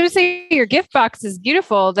 Yeah, I was going to say your gift box is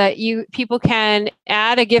beautiful that people can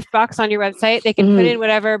add a gift box on your website. They can put in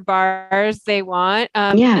whatever bars they want.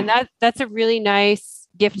 And that's a really nice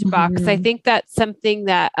gift box. I think that's something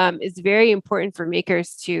that is very important for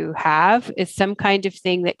makers to have, is some kind of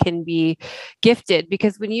thing that can be gifted.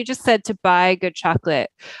 Because when you just said to buy good chocolate,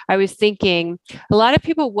 I was thinking a lot of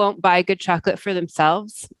people won't buy good chocolate for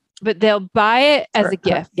themselves, but they'll buy it as a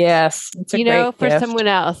gift. Yes. It's a for gift. Someone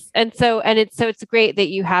else. And so it's great that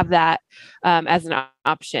you have that as an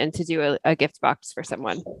option to do a gift box for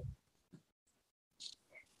someone.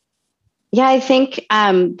 Yeah, I think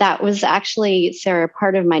that was actually, Sarah,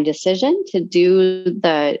 part of my decision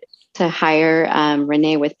to hire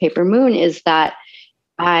Renee with Paper Moon, is that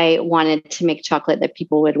I wanted to make chocolate that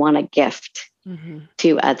people would want to gift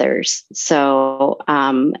to others. So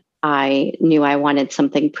I knew I wanted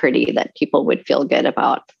something pretty that people would feel good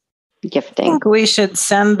about gifting. I think we should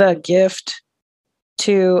send the gift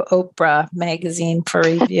to Oprah magazine for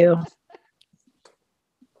review.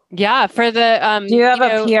 Yeah, for the do you have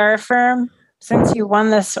a PR firm? Since you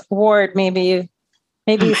won this award, maybe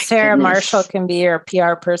Sarah Marshall can be your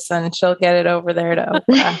PR person. She'll get it over there to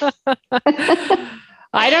Oprah.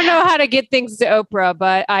 I don't know how to get things to Oprah,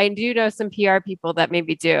 but I do know some PR people that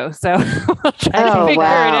maybe do. So we'll try to figure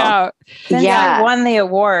it out. Since you won the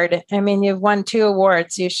award, you've won 2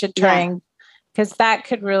 awards. You should try because that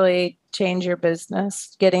could really change your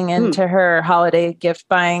business. Getting into her holiday gift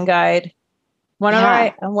buying guide. One of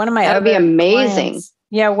my that would be amazing. Clients,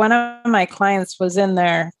 one of my clients was in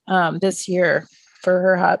there this year for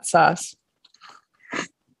her hot sauce.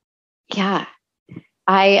 Yeah,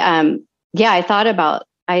 I thought about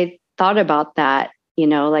that.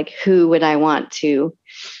 Like who would I want to?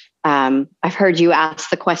 I've heard you ask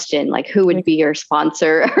the question, like who would be your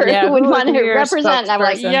sponsor or who would want to represent? And I'm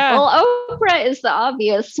like, well, Oprah is the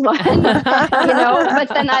obvious one, But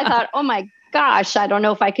then I thought, oh my gosh, I don't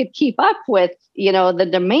know if I could keep up with, the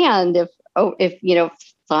demand if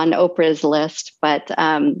it's on Oprah's list, but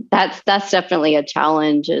that's definitely a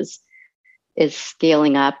challenge is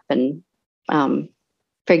scaling up and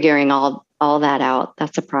figuring all that out.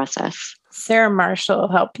 That's a process. Sarah Marshall will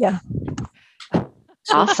help you.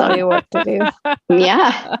 I'll tell you what to do.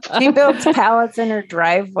 Yeah. She builds pallets in her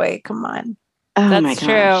driveway. Come on. Oh, that's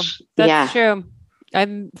true. That's true.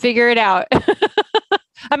 Figure it out.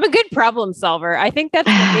 I'm a good problem solver. I think that's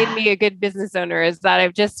what made me a good business owner, is that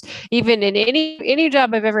I've just, even in any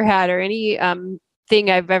job I've ever had or any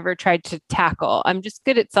thing I've ever tried to tackle, I'm just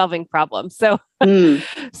good at solving problems. So,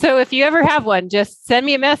 so if you ever have one, just send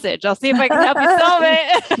me a message. I'll see if I can help you solve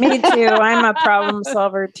it. Me too. I'm a problem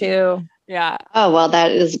solver too. Yeah. Oh, well,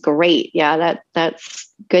 that is great. Yeah,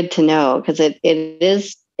 that's good to know, because it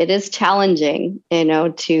is challenging,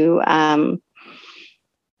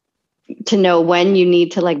 to know when you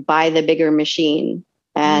need to like buy the bigger machine.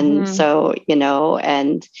 And so,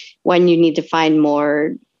 and when you need to find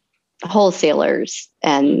more wholesalers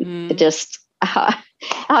and just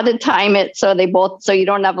how to time it so you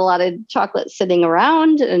don't have a lot of chocolate sitting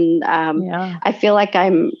around. And I feel like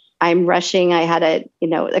I'm rushing. I had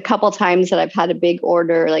a couple times that I've had a big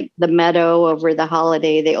order, like the Meadow over the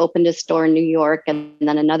holiday. They opened a store in New York and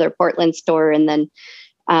then another Portland store. And then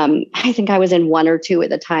I think I was in 1 or 2 at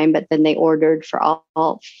the time, but then they ordered for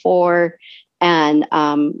all 4. And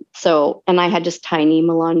and I had just tiny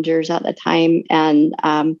melungers at the time. And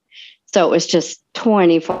so it was just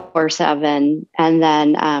 24/7. And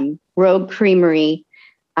then Rogue Creamery,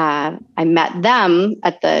 I met them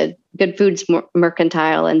at the Good Foods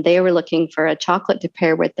Mercantile, and they were looking for a chocolate to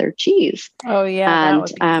pair with their cheese. Oh yeah.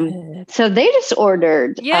 And so they just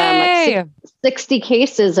ordered like 60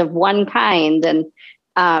 cases of one kind. And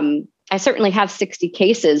I certainly have 60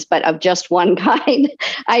 cases, but of just one kind,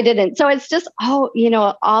 I didn't. So it's just,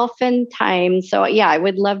 oftentimes. So yeah, I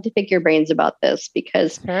would love to pick your brains about this,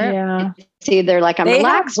 because it's either like I'm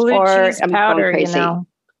relaxed or I'm powder, going crazy.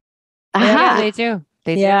 Yeah, they do.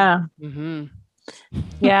 They do. Yeah. Mm-hmm.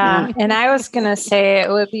 Yeah. And I was going to say it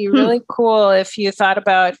would be really cool if you thought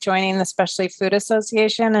about joining the Specialty Food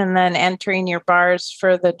Association and then entering your bars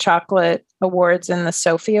for the chocolate awards and the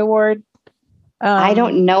Sophie Award. I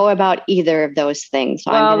don't know about either of those things.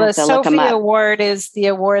 So well, I'm going to have to look them Sophie up. Award is the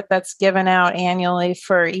award that's given out annually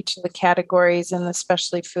for each of the categories in the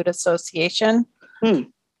Specialty Food Association.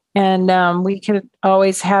 And we could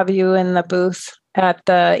always have you in the booth at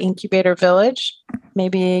the Incubator Village.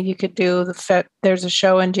 Maybe you could do there's a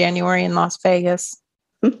show in January in Las Vegas.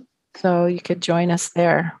 So you could join us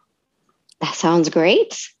there. That sounds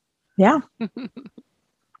great. Yeah.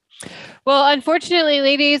 Well, unfortunately,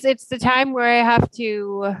 ladies, it's the time where I have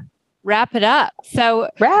to wrap it up. So,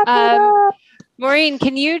 wrap it up. Maureen,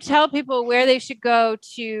 can you tell people where they should go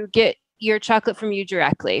to get your chocolate from you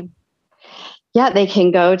directly? Yeah, they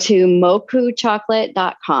can go to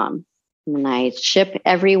mokuchocolate.com. And I ship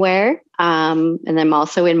everywhere. And I'm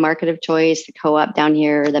also in Market of Choice, the Co-op down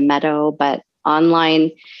here, the Meadow, but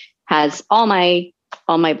online has all my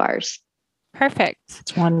bars. Perfect.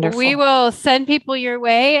 It's wonderful. We will send people your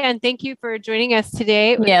way, and thank you for joining us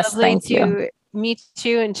today. It was lovely to meet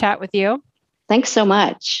you and chat with you. Thanks so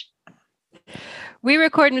much. We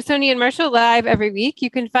record Missoni and Marshall live every week.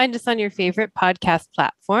 You can find us on your favorite podcast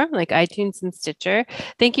platform like iTunes and Stitcher.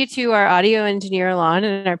 Thank you to our audio engineer, Alon,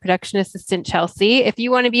 and our production assistant, Chelsea. If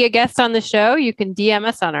you want to be a guest on the show, you can DM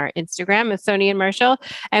us on our Instagram, Missoni and Marshall.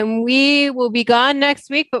 And we will be gone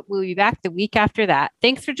next week, but we'll be back the week after that.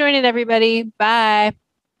 Thanks for joining, everybody. Bye.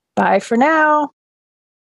 Bye for now.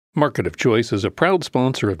 Market of Choice is a proud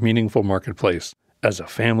sponsor of Meaningful Marketplace. As a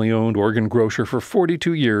family-owned Oregon grocer for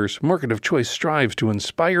 42 years, Market of Choice strives to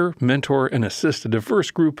inspire, mentor, and assist a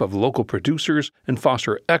diverse group of local producers and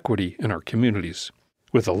foster equity in our communities.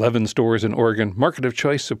 With 11 stores in Oregon, Market of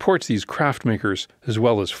Choice supports these craft makers, as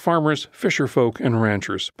well as farmers, fisherfolk, and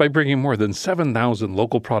ranchers, by bringing more than 7,000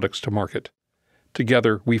 local products to market.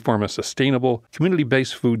 Together, we form a sustainable,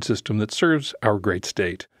 community-based food system that serves our great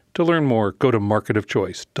state. To learn more, go to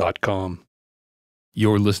marketofchoice.com.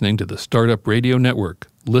 You're listening to the Startup Radio Network.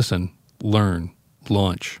 Listen, learn,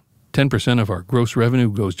 launch. 10% of our gross revenue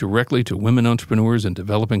goes directly to women entrepreneurs in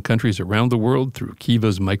developing countries around the world through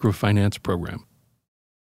Kiva's microfinance program.